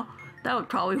right now. That would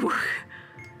probably work.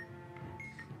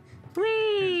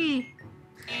 Whee!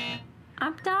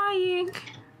 I'm dying.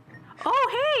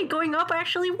 Oh, hey! Going up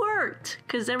actually worked,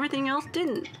 because everything else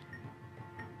didn't.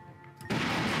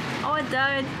 Oh, I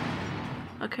died.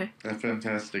 Okay. A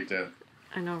fantastic death.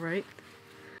 I know, right?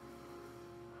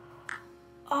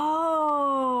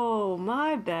 Oh! Oh,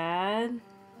 my bad.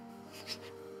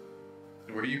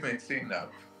 What are you mixing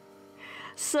up?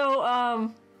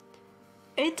 So,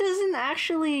 it doesn't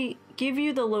actually give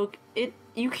you the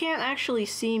you can't actually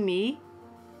see me.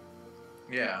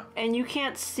 Yeah. And you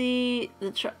can't see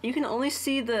you can only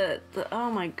see the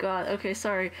oh my god. Okay,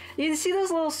 sorry. You can see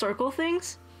those little circle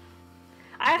things?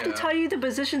 I have to tell you the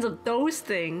positions of those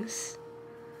things.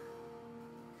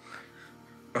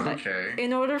 Okay.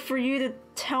 In order for you to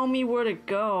tell me where to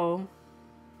go.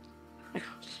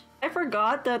 I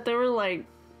forgot that there were like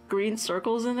green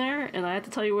circles in there, and I had to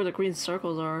tell you where the green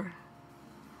circles are.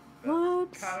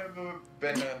 That's kind of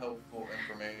been a helpful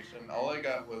information. All I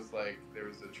got was like there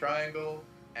was a triangle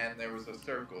and there was a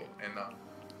circle, and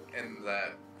in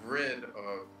that grid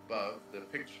above the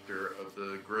picture of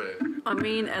the grid. I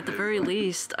mean, at the very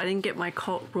least, I didn't get my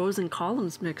rows and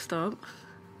columns mixed up.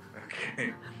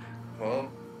 Okay.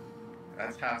 Well,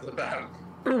 that's half the battle.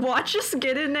 Watch us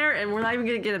get in there, and we're not even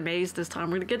gonna get a maze this time.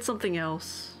 We're gonna get something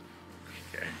else.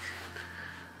 Okay.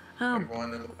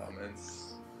 Everyone in the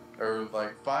comments, or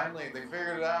like, finally they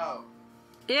figured it out.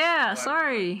 Yeah,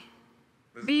 sorry.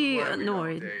 Be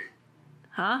annoyed. annoyed.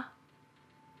 Huh?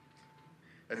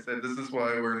 I said this is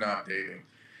why we're not dating.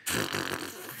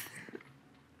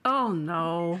 Oh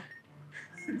no.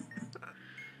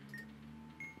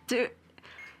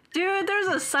 Dude, there's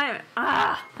a Simon.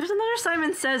 There's another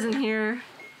Simon Says in here.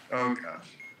 Oh gosh.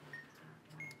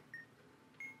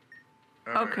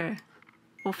 Okay.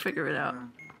 We'll figure it out.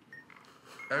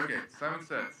 Okay, Simon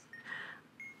Says.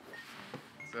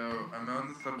 So, I'm on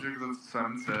the subject of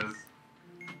Simon Says.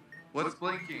 What's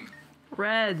blinking?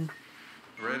 Red.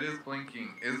 Red is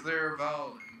blinking. Is there a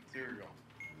vowel in cereal?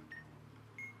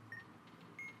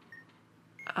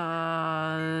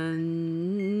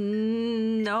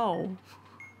 No.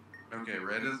 Okay,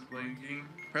 red is blinking.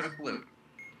 Press blue.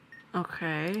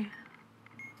 Okay.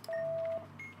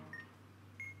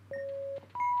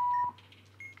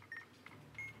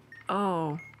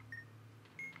 Oh.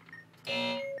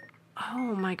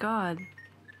 Oh my god.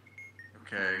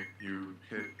 Okay, you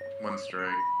hit one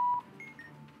strike.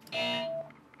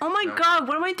 Oh my god,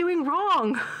 what am I doing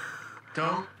wrong?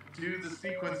 Don't do the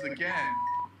sequence again.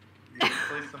 You can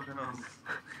play something else.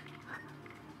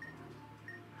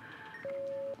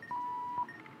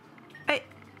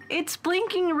 It's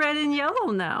blinking red and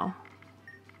yellow now.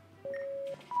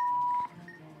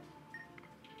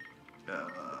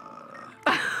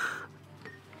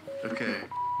 Okay,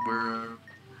 we're...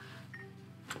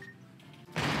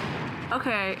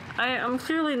 Okay, I'm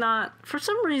clearly not... For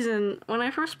some reason, when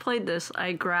I first played this,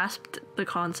 I grasped the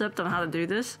concept on how to do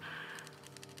this.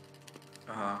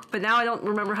 But now I don't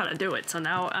remember how to do it, so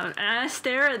now... and I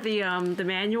stare at the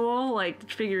manual, like,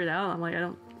 to figure it out. I'm like, I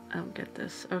don't get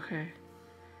this. Okay.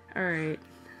 Alright.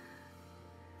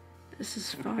 This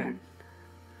is fun.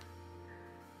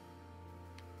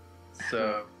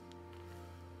 So...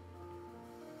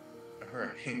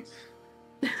 Alright.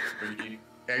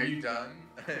 Are you done?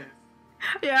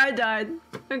 Yeah, I died.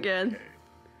 Again. Okay.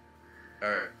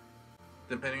 Alright.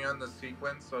 Depending on the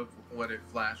sequence of what it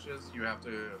flashes, you have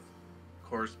to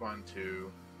correspond to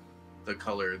the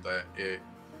color that it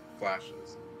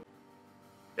flashes.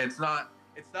 It's not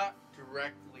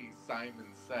directly Simon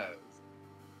Says.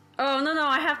 Oh, no,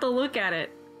 I have to look at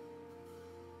it.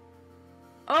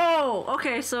 Oh,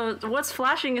 okay, so what's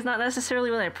flashing is not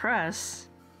necessarily what I press.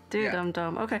 Dude, yeah. I'm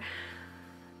dumb. Okay.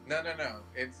 No.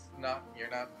 It's not, you're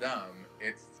not dumb.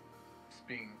 It's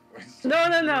being... No.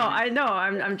 I know.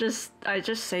 I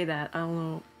just say that. I don't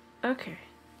know. Okay.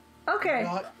 Okay. You're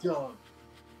not dumb.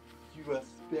 You are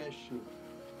special.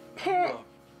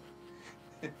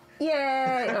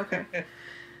 Yay! Okay.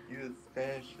 You're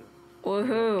special.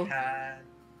 Woohoo! You're kind,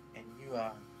 and you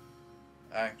are...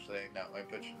 Actually, no, I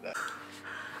butchered that.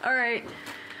 Alright.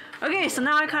 Okay, so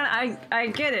now I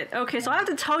get it. Okay, so I have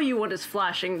to tell you what is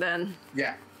flashing then.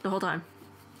 Yeah. The whole time.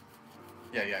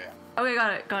 Yeah. Okay,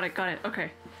 got it.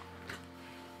 Okay.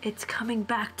 It's coming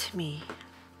back to me.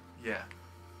 Yeah.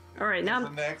 Alright, now...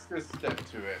 There's an extra step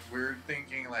to it. We're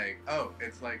thinking like, oh,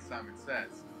 it's like Simon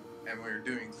Says. And we're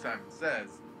doing Simon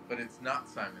Says, but it's not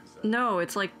Simon Says. No,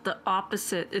 it's like the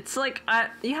opposite. It's like,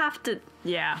 you have to...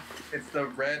 Yeah. It's the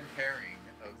red herring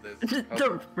of this.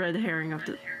 The red herring of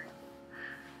the...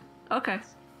 Okay.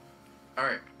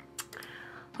 Alright.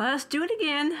 Let's do it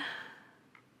again.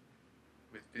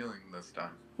 With feeling this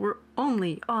time. We're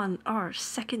only on our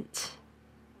second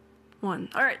one.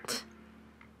 Alright.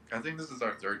 I think this is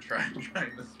our third try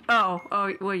trying this. Oh,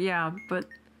 well, yeah, but...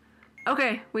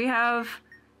 Okay, we have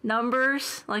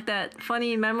numbers, like that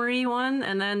funny memory one,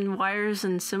 and then wires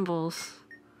and symbols.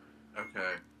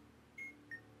 Okay.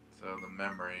 So the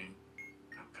memory...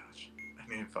 Oh gosh.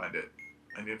 need to find it.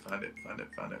 I need to find it.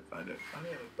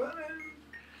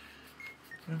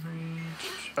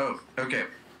 Oh, okay.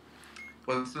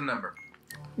 What's the number?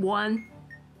 1.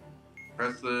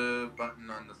 Press the button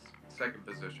on the second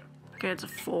position. Okay, it's a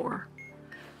 4.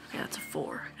 Okay, that's a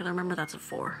 4. Gotta remember that's a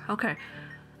 4. Okay.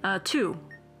 2.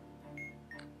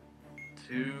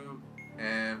 2,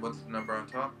 and what's the number on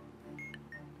top?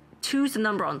 2's the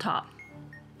number on top.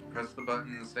 Press the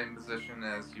button in the same position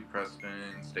as you pressed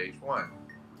in stage 1.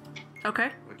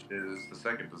 Okay. Which is the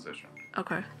second position.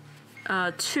 Okay.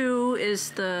 2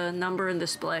 is the number in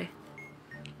display.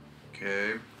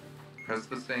 Okay. Press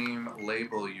the same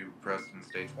label you pressed in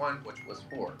stage 1, which was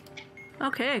 4.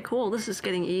 Okay, cool. This is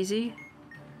getting easy.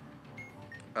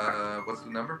 What's the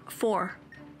number? 4.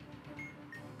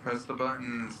 Press the button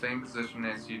in the same position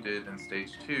as you did in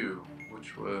stage 2,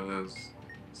 which was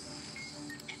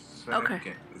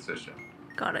second position.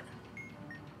 Got it.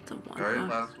 The 1. Alright,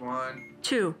 last one.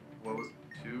 2. What was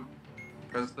 2?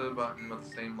 Press the button with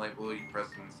the same label you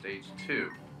pressed in stage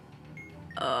 2.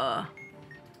 Got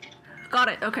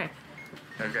it. Okay.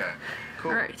 Okay.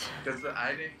 Cool. Alright. Because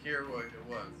I didn't hear what it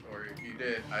was, or if you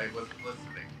did, I wasn't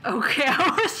listening. Okay,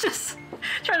 I was just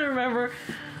trying to remember.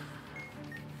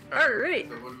 Alright.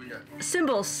 So what do we got?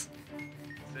 Symbols.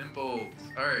 Symbols.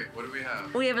 Alright, what do we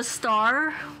have? We have a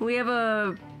star. We have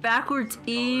a backwards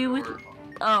E with...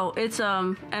 Oh, it's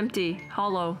empty.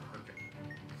 Hollow.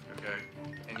 Okay.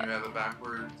 And you have a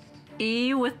backwards...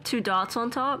 E with 2 dots on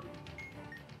top.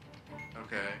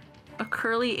 Okay. A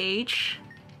curly H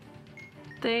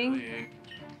thing. Curly H.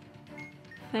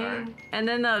 Thing. Alright. And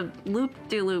then a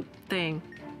loop-de-loop thing.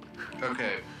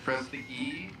 Okay. Press the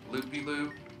E,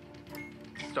 loop-de-loop,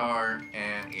 star,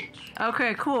 and H.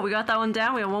 Okay, cool. We got that one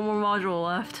down. We have one more module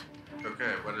left.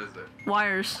 Okay, what is it?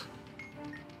 Wires.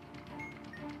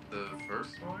 The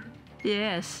first one?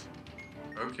 Yes.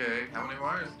 Okay, how many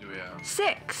wires do we have?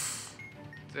 6.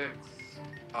 6.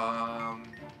 Are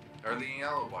they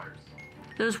yellow wires?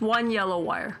 There's 1 yellow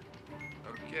wire.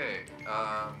 Okay,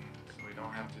 so we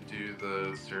don't have to do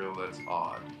the serial that's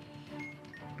odd.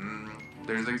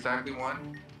 There's exactly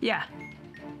 1? Yeah.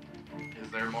 Is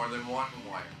there more than 1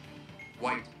 wire?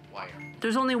 White wire.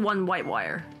 There's only 1 white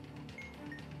wire.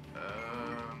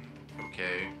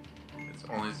 Okay. It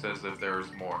only says if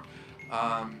there's more.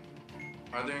 Are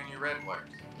there any red wires?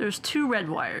 There's 2 red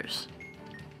wires.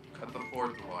 Cut the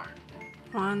 4th wire.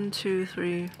 1, 2,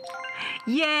 3.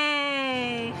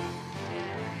 Yay!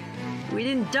 We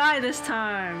didn't die this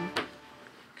time.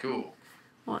 Cool.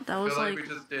 What? That was I feel like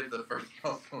we just did the first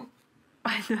puzzle.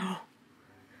 I know.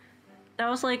 That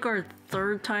was like our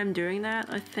 3rd time doing that,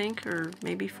 I think, or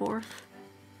maybe 4th.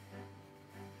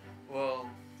 Well,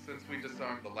 since we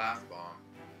disarmed the last bomb.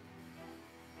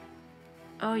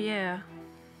 Oh yeah.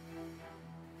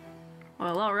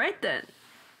 Well, alright then.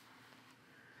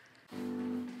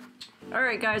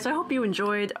 Alright guys, I hope you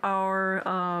enjoyed our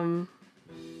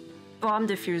bomb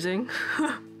defusing.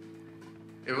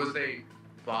 It was a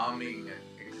bombing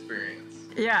experience.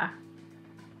 Yeah.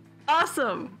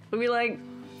 Awesome! We like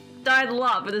died a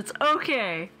lot, but it's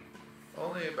okay.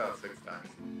 Only about 6 times.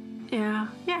 Yeah.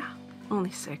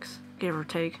 Only 6, give or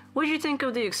take. What did you think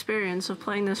of the experience of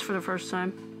playing this for the first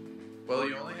time? Well,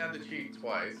 you only had to cheat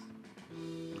twice.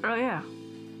 Oh yeah.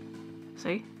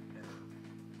 See?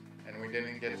 And we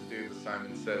didn't get to do the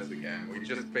Simon Says again. We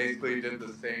just basically did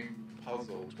the same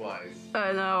puzzle twice.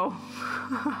 I know.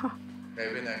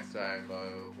 Maybe next time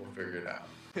we'll figure it out.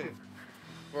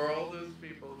 For all those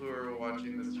people who are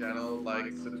watching this channel,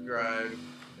 like, subscribe,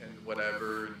 and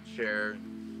whatever, and share,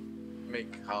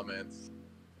 make comments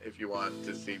if you want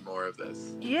to see more of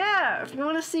this. Yeah, if you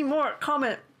want to see more,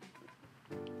 comment.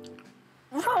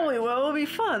 Probably will. It'll be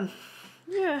fun.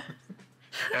 Yeah.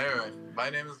 Anyway, my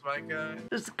name is Micah.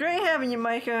 It's great having you,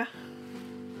 Micah.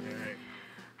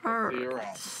 Alright. See you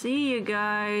around. See you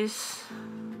guys.